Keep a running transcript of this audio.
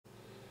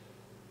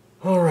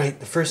Alright,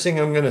 the first thing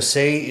I'm going to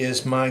say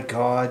is, my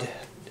God,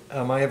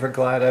 am I ever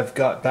glad I've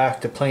got back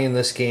to playing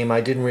this game.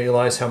 I didn't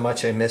realize how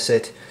much I miss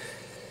it.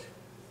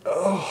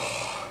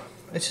 Oh,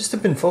 I just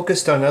have been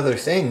focused on other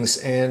things,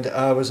 and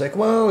I was like,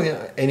 well,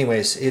 yeah.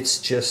 Anyways,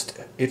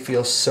 it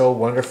feels so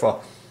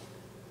wonderful.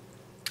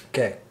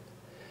 Okay.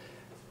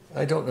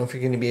 I don't know if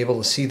you're going to be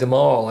able to see them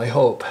all, I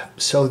hope.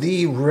 So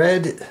the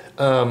red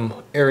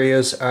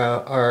areas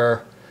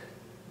are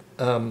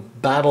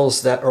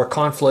battles that or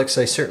conflicts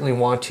I certainly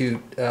want to,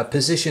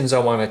 positions I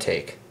want to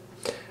take.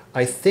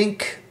 I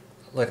think,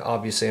 like,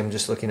 obviously I'm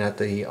just looking at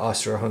the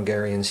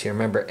Austro-Hungarians here.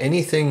 Remember,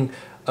 anything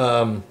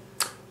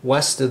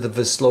west of the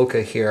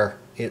Wisloka here,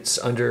 it's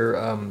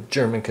under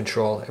German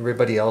control.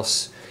 Everybody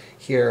else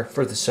here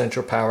for the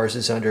Central Powers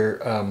is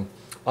under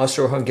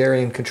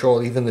Austro-Hungarian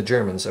control, even the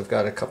Germans. I've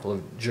got a couple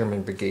of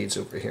German brigades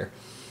over here.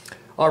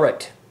 All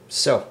right,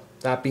 so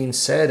that being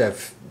said,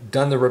 I've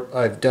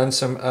done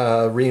some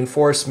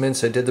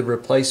reinforcements. I did the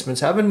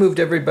replacements. I haven't moved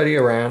everybody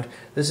around.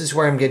 This is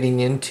where I'm getting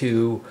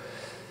into.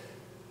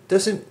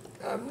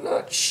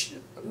 Look,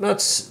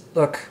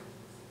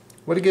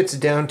 what it gets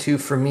down to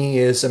for me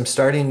is I'm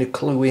starting to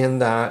clue in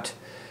that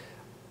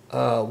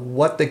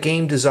what the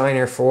game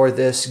designer for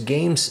this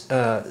game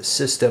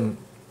system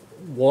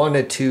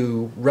wanted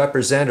to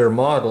represent or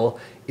model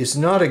is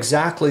not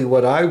exactly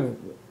what I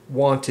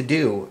want to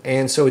do,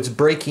 and so it's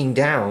breaking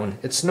down.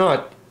 It's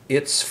not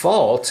its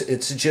fault,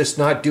 it's just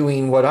not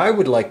doing what I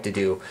would like to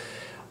do.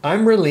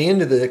 I'm really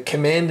into the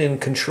command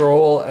and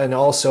control, and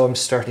also I'm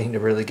starting to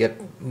really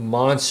get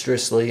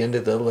monstrously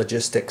into the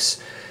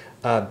logistics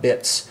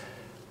bits.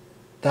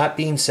 That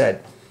being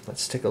said,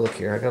 let's take a look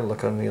here. I gotta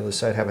look on the other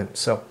side, haven't.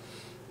 So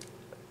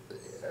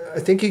I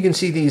think you can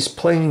see these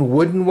plain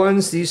wooden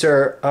ones. These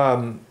are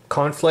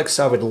conflicts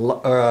I would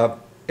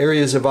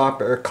areas of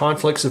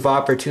conflicts of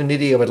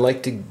opportunity I would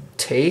like to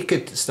take.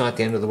 It's not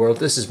the end of the world.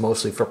 This is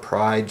mostly for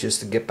pride, just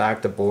to get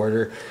back the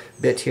border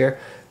bit here.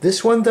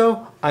 This one,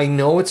 though, I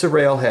know it's a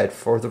railhead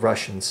for the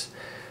Russians.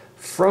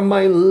 From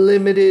my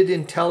limited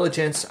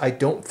intelligence, I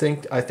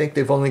think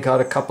they've only got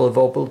a couple of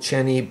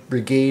Opolcheny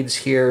brigades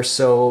here,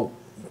 so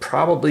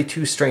probably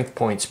 2 strength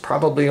points.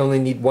 Probably only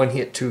need 1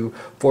 hit to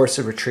force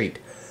a retreat.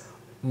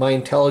 My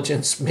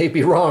intelligence may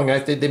be wrong. I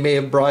think they may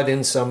have brought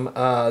in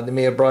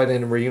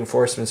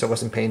reinforcements. I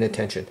wasn't paying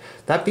attention.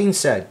 That being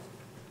said,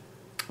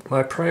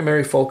 my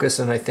primary focus,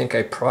 and I think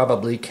I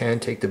probably can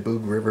take the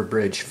Bug River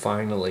Bridge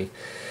finally.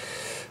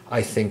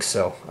 I think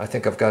so. I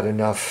think I've got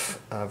enough.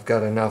 I've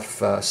got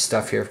enough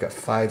stuff here. I've got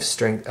 5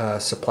 strength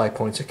supply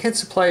points. I can't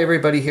supply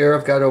everybody here.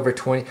 I've got over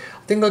 20. I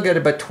think I'll get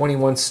about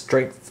 21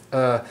 strength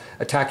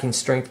attacking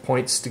strength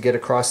points to get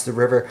across the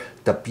river.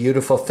 The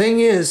beautiful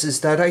thing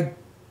is that I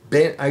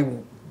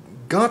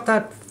got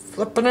that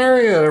flipping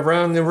area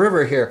around the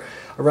river here,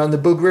 around the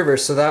Bug River,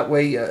 so that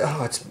way,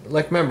 it's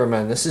like, remember,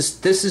 man, this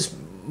is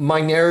my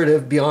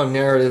narrative beyond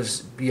narratives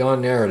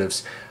beyond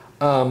narratives.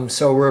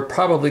 So we're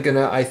probably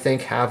gonna, I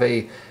think, have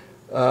a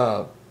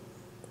I'm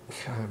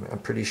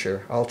pretty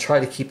sure I'll try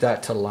to keep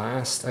that to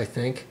last, I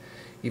think,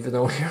 even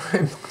though here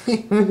I'm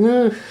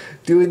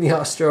doing the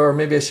Austro, or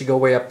maybe I should go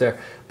way up there,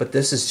 but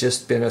this has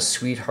just been a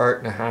sweetheart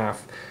and a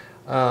half.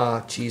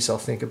 Geez, I'll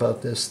think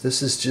about this.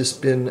 This has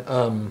just been,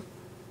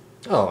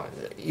 oh,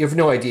 you have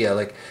no idea.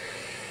 Like,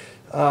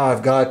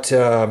 I've got,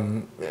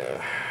 anyways,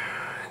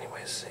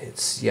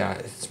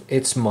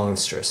 it's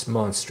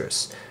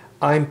monstrous.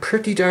 I'm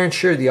pretty darn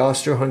sure the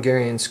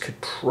Austro-Hungarians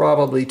could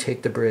probably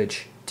take the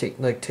bridge, take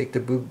the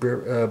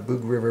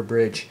Bug River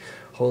Bridge.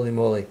 Holy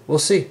moly, we'll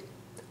see.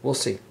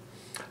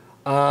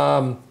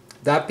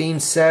 That being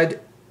said,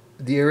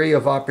 the area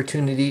of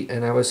opportunity,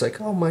 and I was like,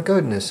 oh my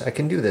goodness, I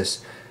can do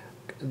this.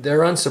 They're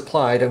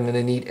unsupplied. I'm going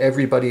to need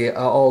everybody,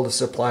 all the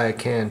supply I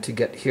can to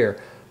get here.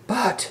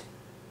 But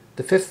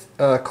the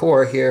 5th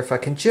Corps here, if I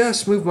can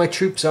just move my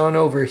troops on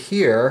over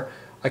here,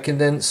 I can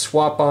then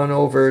swap on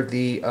over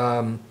the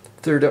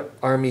 3rd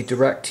Army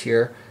direct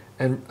here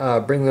and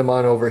bring them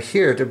on over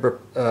here to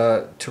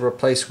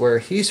replace where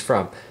he's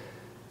from.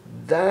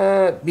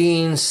 That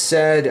being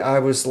said, I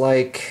was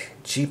like,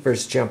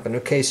 jeepers jumping.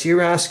 Okay, so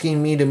you're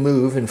asking me to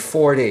move in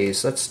 4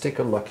 days. Let's take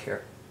a look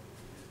here.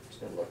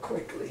 Just going to look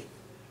quickly.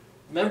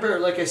 Remember,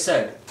 like I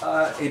said,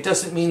 it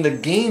doesn't mean the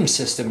game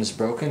system is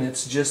broken.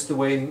 It's just the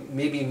way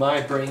maybe my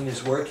brain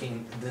is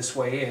working this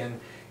way, and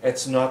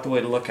it's not the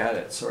way to look at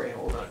it. Sorry,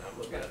 hold on. I'm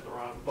looking at the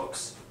wrong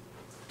books.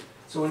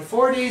 So in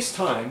 4 days'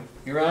 time,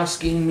 you're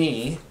asking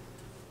me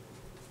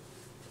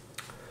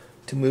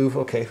to move,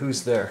 okay,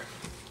 who's there?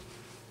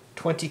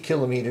 20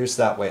 kilometers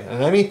that way.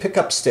 And I mean pick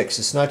up sticks.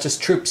 It's not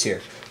just troops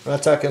here. We're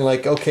not talking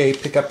like, okay,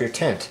 pick up your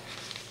tent.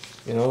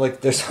 You know,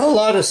 like, there's a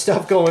lot of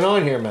stuff going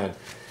on here, man.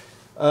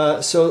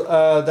 So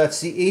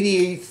that's the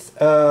 88th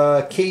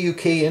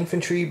KUK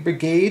Infantry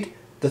Brigade,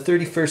 the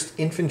 31st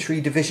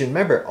Infantry Division.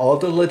 Remember, all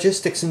the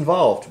logistics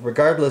involved,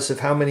 regardless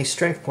of how many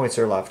strength points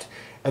are left.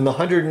 And the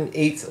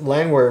 108th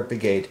Landwehr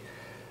Brigade.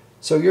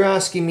 So you're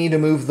asking me to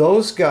move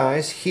those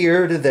guys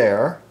here to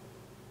there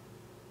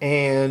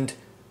and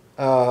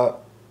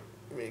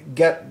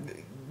get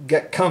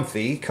get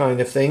comfy kind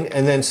of thing,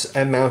 and then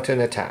mount an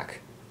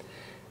attack.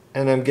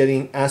 And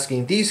I'm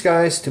asking these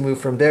guys to move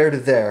from there to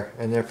there,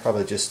 and they're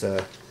probably just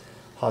a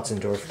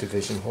Hotzendorf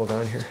division. Hold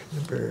on here,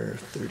 number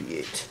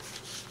 38.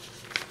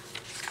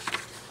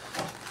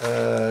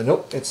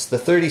 Nope, it's the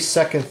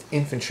 32nd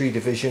Infantry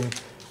Division,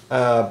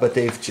 but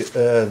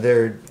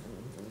they're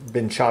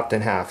been chopped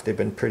in half. They've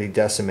been pretty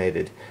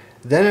decimated.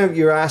 Then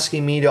you're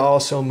asking me to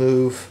also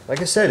move.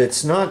 Like I said,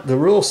 it's not the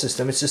rule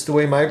system. It's just the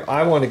way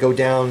I want to go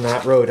down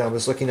that road. I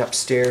was looking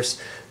upstairs,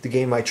 the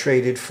game I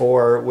traded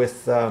for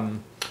with the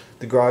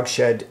Grog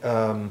Shed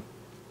home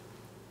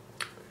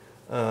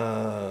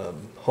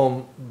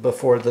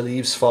before the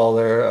leaves fall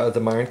there, the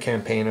Marne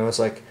campaign. I was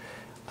like,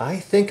 I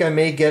think I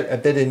may get a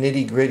bit of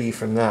nitty gritty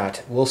from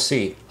that. We'll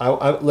see. I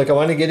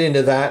want to get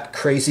into that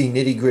crazy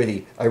nitty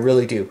gritty. I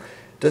really do.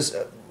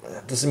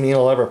 Doesn't mean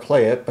I'll ever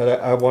play it, but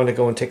I want to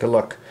go and take a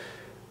look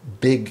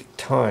big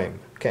time.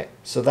 Okay,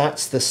 so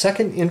that's the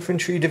 2nd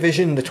Infantry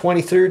Division, the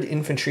 23rd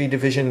Infantry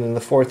Division, and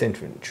the 4th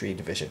Infantry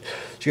Division.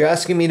 So you're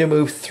asking me to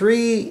move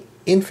 3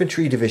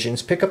 infantry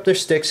divisions, pick up their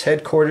sticks,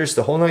 headquarters,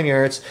 the whole 9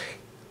 yards,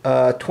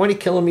 20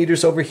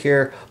 kilometers over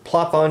here,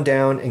 plop on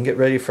down, and get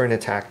ready for an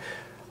attack.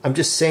 I'm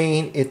just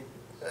saying it,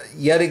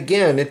 yet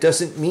again, it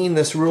doesn't mean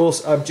this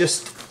rules.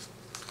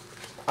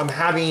 I'm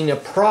having a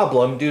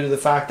problem due to the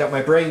fact that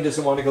my brain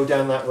doesn't want to go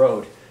down that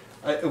road.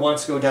 It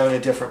wants to go down a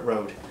different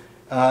road.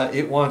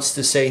 It wants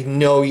to say,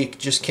 no, you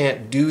just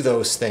can't do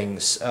those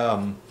things,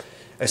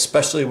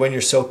 especially when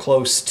you're so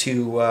close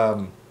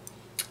to,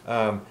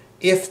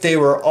 if they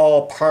were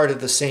all part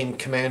of the same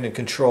command and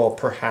control,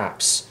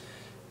 perhaps,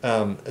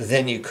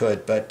 then you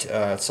could, but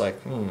it's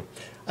like,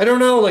 I don't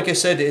know. Like I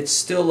said, it's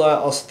still,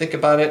 I'll think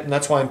about it, and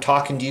that's why I'm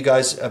talking to you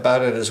guys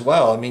about it as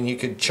well. I mean, you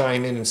could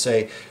chime in and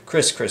say,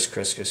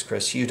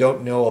 Chris, you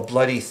don't know a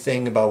bloody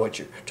thing about what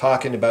you're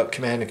talking about,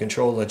 command and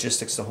control,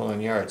 logistics, the whole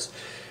 9 yards.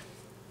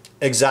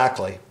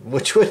 Exactly,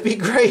 which would be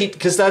great,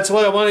 because that's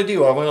what I want to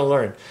do. I want to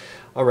learn.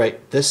 All right,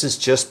 this has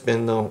just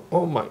been the,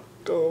 oh my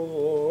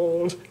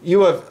God.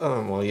 You have,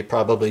 well, you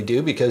probably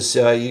do, because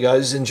you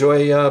guys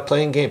enjoy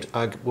playing games.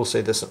 I will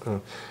say this,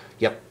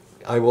 yep,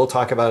 I will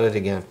talk about it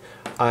again.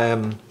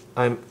 I'm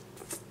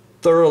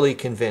thoroughly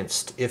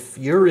convinced, if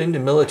you're into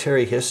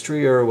military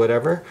history or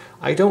whatever,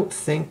 I don't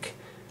think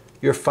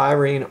you're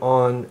firing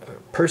on,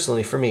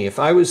 personally for me, if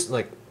I was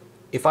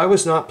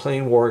not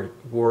playing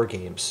war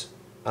games,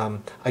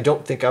 I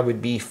don't think I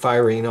would be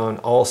firing on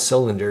all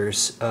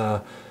cylinders,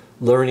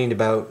 learning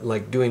about,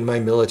 like, doing my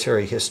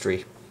military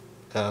history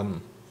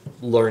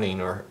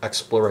learning or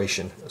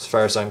exploration, as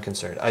far as I'm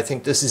concerned. I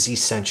think this is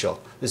essential.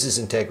 This is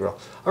integral.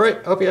 All right,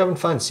 I hope you're having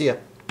fun. See ya.